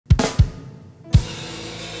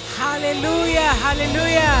Hallelujah,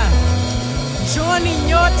 hallelujah. Johnny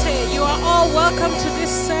Nyote, you are all welcome to this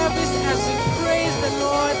service as we praise the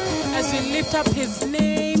Lord, as we lift up His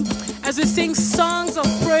name, as we sing songs of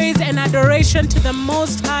praise and adoration to the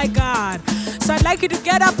Most High God. So I'd like you to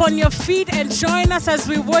get up on your feet and join us as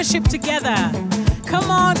we worship together. Come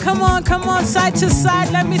on, come on, come on, side to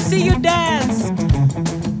side. Let me see you dance.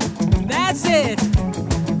 That's it.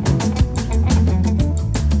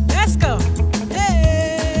 Let's go.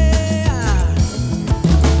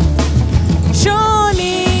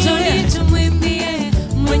 Johnny tumwimbie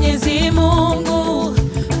Mwenyezi Mungu,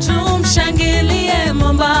 tumshangilie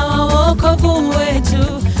mwamba wa wokovu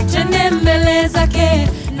wetu, twende mbele zake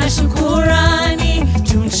na shukurani,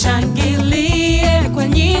 tumshangilie kwa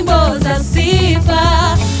nyimbo za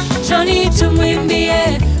sifa. Johnny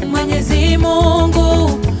tumwimbie Mwenyezi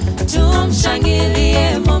Mungu,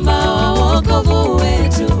 tumshangilie mwamba wa wokovu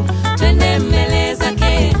wetu, twende mbele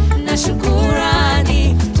zake na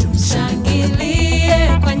shukurani,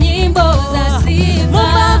 tumshangilie kwa nyimbo za sifa.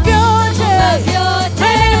 Mumba vyote,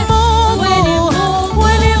 wewe Mungu,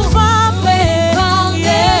 wewe Mfalme, Mungu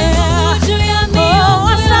juu ya miungu,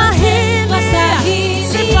 wastahili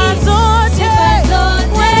sifa zote,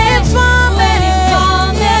 wewe Mfalme,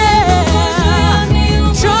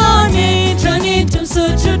 Johnny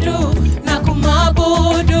tumsujudu na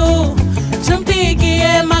kumwabudu,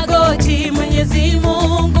 tumpigie magoti Mwenyezi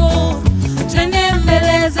Mungu, twende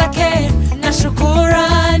mbele zake na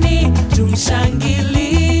shukurani,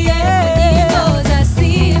 tumshangilie nyimbo za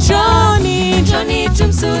sifa. Johnny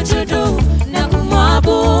tumsujudu na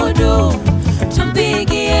kumwabudu,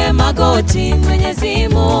 tumpigie magoti Mwenyezi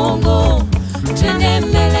Mungu, twende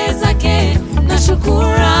mbele zake na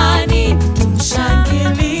shukurani,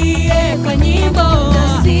 tumshangilie kwa nyimbo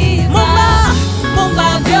za sifa.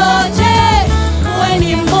 Mumba vyote, wewe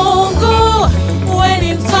ni Mungu, wewe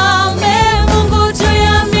ni Mfalme, Mungu juu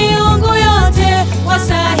ya miungu yote,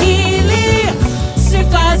 wastahili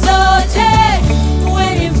sifa zote,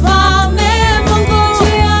 wewe ni Mfalme, Mungu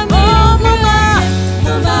juu ya miungu.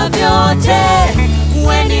 Mumba vyote,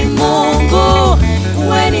 wewe ni Mungu,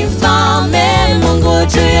 wewe ni Mfalme, Mungu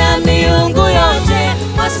juu ya miungu yote,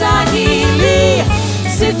 wastahili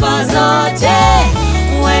sifa zote,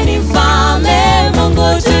 wewe ni Mfalme,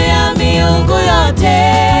 Mungu juu ya miungu yote.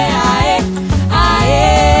 Ae,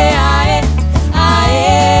 ae, ae,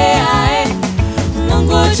 ae, ae,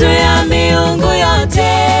 Mungu juu ya miungu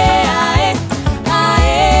yote. Ae,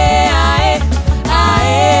 ae, ae,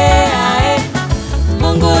 ae, ae,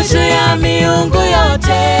 Mungu juu ya miungu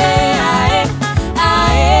yote. Ae,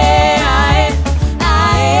 ae, ae,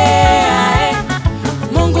 ae, ae,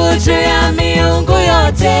 Mungu juu ya miungu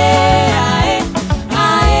yote. Ae,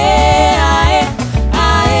 ae, ae,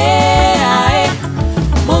 ae, ae,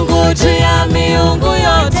 Mungu juu ya miungu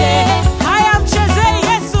yote. Haya, mchezee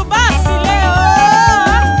Yesu basi leo.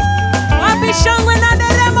 Wapi shangwe na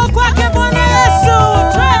nderemo kwake Bwana Yesu.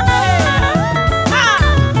 Twende.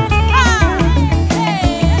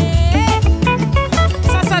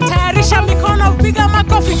 Sasa tayarisha mikono, piga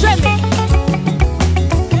makofi, twende.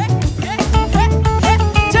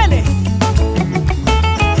 Twende.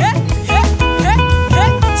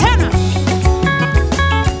 Tena.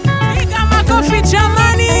 Piga makofi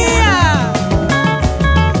jamani.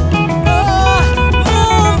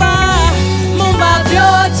 Mumba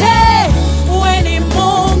vyote, wewe ni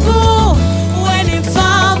Mungu, wewe ni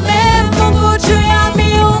Mfalme, Mungu juu ya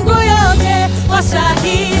miungu yote,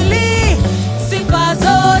 wastahili sifa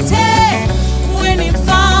zote, wewe ni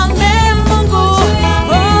Mfalme, Mungu.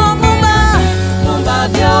 Mumba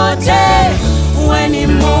vyote, wewe ni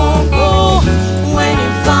Mungu, wewe ni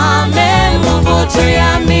Mfalme, Mungu juu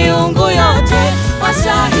ya miungu yote,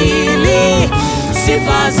 wastahili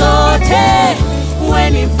sifa zote, wewe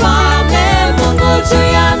ni Mfalme, Mungu juu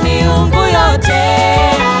ya miungu yote.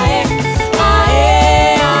 Ae,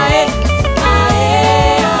 ae, ae,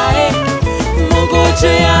 ae, ae, Mungu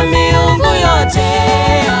juu ya miungu yote.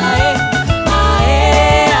 Ae,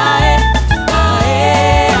 ae, ae,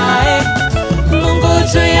 ae, ae, Mungu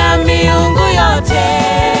juu ya miungu yote.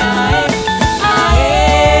 Ae,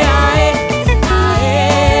 ae, ae, ae,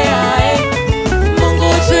 ae, Mungu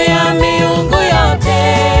juu ya miungu yote.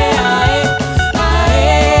 Ae, ae,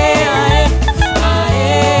 ae,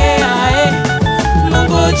 ae, ae,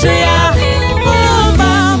 Mungu juu ya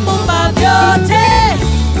Mumba vyote,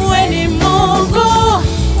 wewe ni Mungu,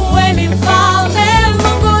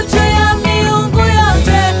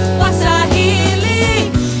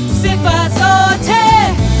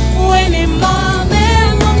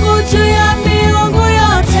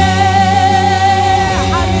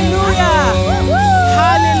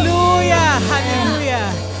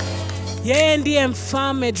 ndiye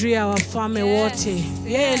mfalme juu ya wafalme wote.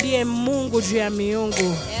 Yeye ndiye Mungu juu ya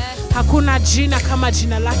miungu. Hakuna jina kama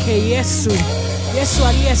jina lake Yesu. Yesu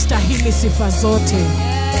aliyestahili sifa zote.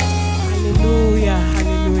 Haleluya,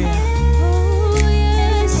 haleluya.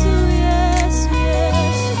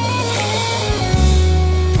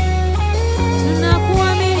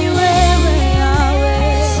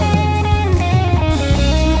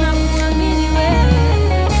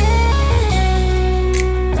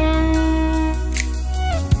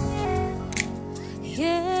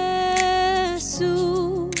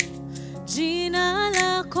 Jina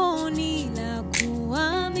lako ni la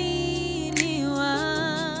kuaminiwa.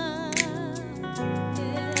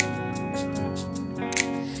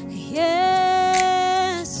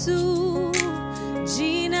 Yesu,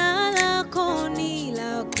 jina lako ni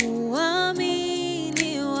la kuaminiwa.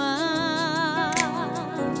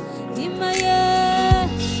 Imba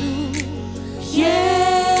Yesu,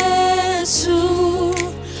 Yesu,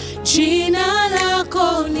 jina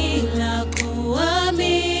lako ni la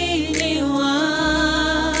kuaminiwa.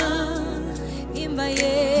 Imba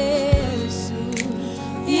Yesu,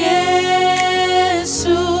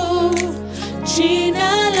 Yesu,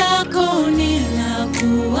 jina lako ni la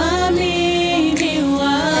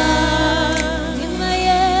kuaminiwa. Imba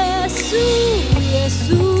Yesu,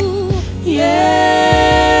 Yesu,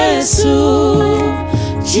 Yesu,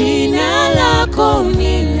 jina lako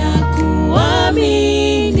ni la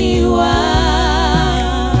kuaminiwa.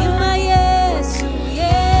 Imba Yesu,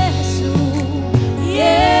 Yesu,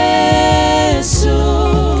 Yesu,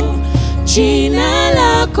 jina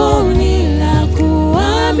lako ni la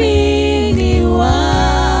kuaminiwa.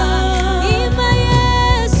 Imba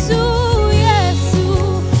Yesu, Yesu,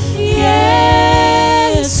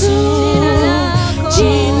 Yesu,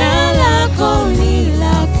 jina lako ni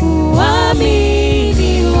la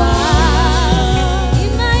kuaminiwa.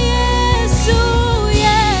 Imba Yesu,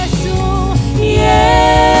 Yesu,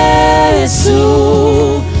 Yesu,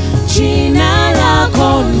 jina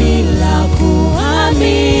lako ni la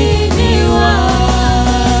kuaminiwa.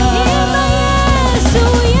 Imba Yesu,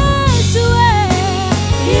 Yesu,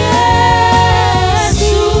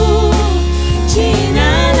 Yesu, jina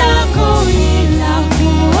lako ni la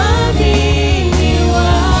kuaminiwa.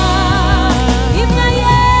 Imba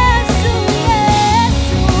Yesu,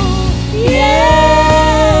 Yesu,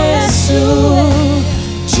 Yesu,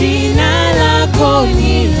 jina lako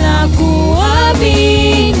ni la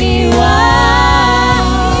kuaminiwa.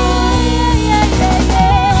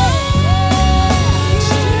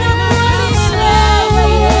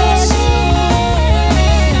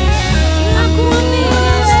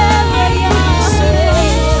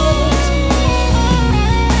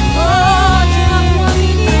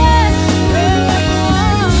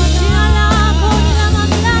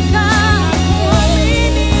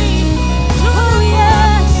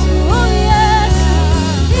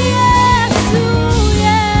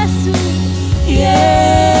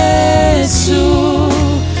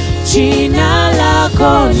 Jina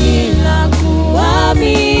lako ni la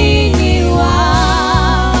kuaminiwa.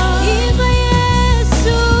 Imba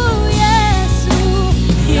Yesu, Yesu,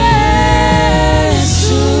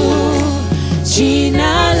 Yesu,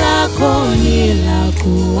 jina lako ni la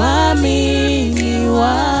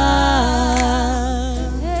kuaminiwa.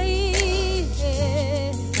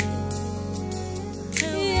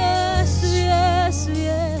 Yesu, Yesu,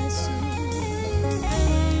 Yesu,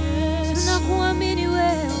 tunakuamini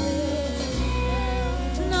wewe.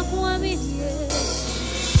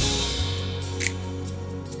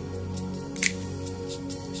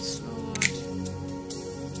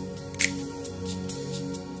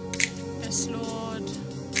 Yes, Lord.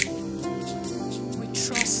 We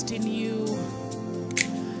trust in you.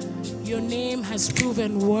 Your name has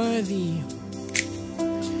proven worthy.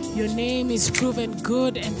 Your name is proven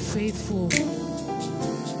good and faithful.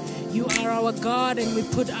 You are our God, and we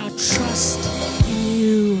put our trust in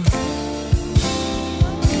you.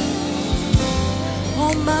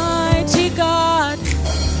 Almighty God,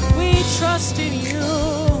 we trust in you.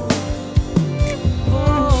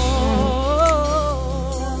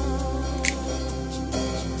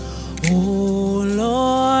 Oh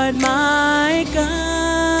Lord, my God,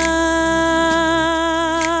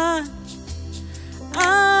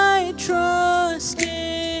 I trust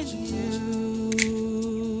in you.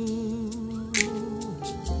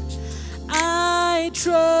 I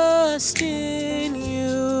trust in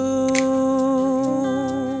you.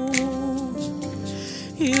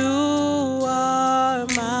 You are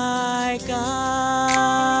my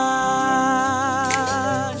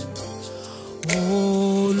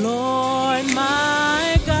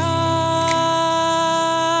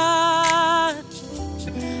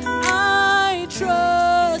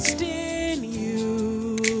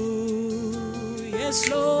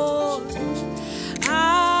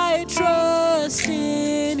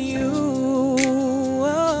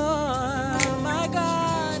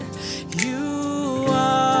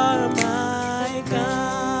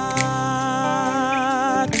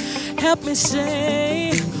help me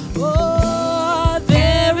say, oh,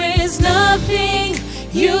 there is nothing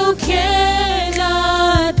you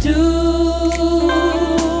cannot do.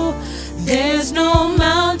 There's no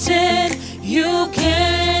mountain you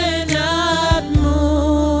cannot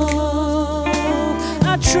move.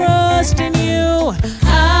 I trust in you.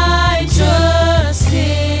 I trust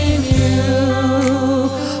in you.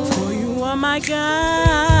 For you are my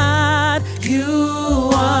God. You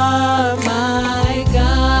are my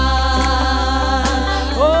God.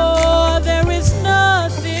 Oh, there is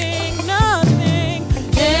nothing, nothing.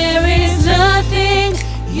 There is nothing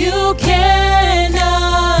you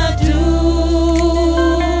cannot do.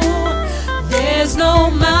 There's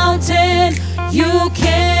no mountain you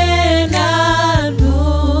cannot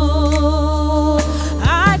move.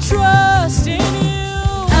 I trust in you.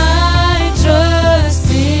 I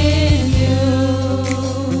trust in you.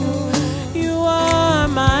 You are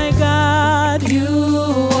my God. You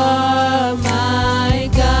are my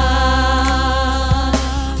God.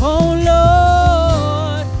 Oh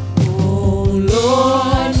Lord. Oh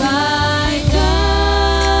Lord, my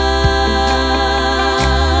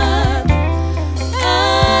God.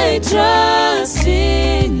 I trust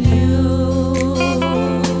in you.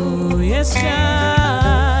 Yes,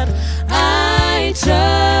 God. I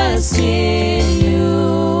trust in you.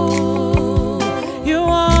 You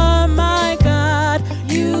are my God.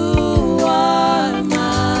 You are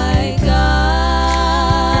my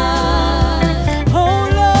God. Oh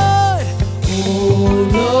Lord. Oh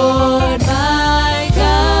Lord, my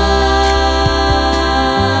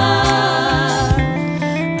God.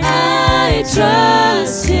 I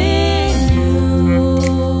trust in you.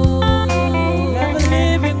 Ever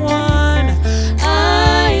living one.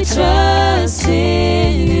 I trust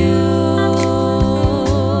in you.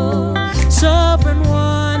 Sovereign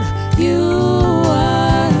one. You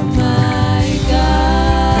are my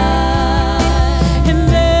God. And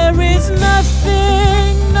there is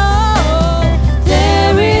nothing, no,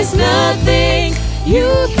 there is nothing you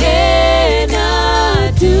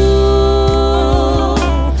cannot do.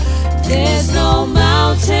 There's no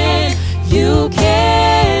mountain you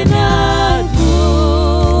cannot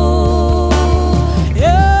move.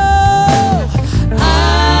 Oh,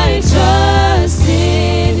 I trust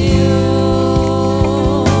in you.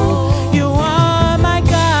 You are my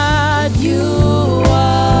God. You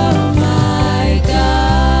are my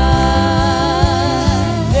God.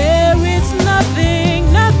 There is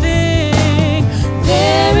nothing, nothing.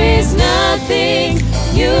 There is nothing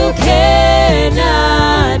you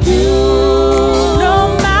cannot do. No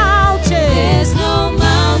mountain. There's no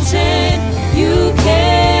mountain you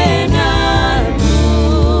cannot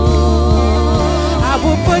move. I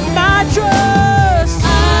will put my trust.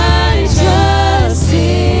 I trust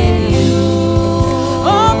in you.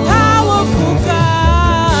 Oh, powerful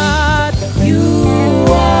God. You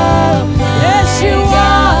are my Yes, you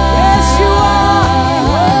are. Yes, you are.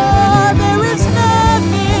 Oh, there is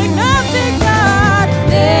nothing, nothing, God.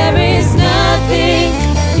 There is nothing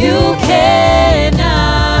you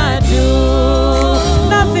cannot do.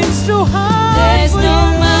 Nothing's too hard. There's no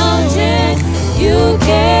mountain you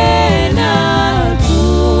cannot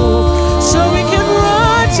move. So we can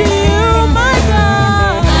run to you, my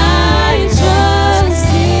God. I trust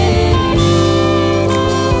in you.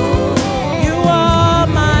 You are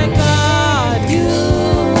my God. You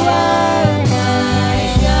are my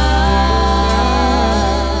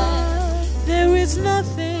God. There is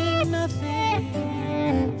nothing, nothing.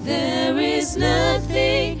 There is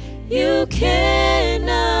nothing you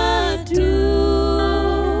cannot do.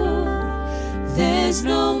 There's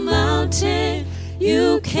no mountain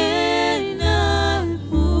you cannot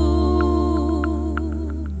move.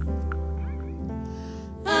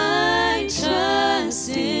 I trust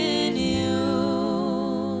in you.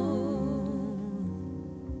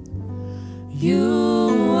 You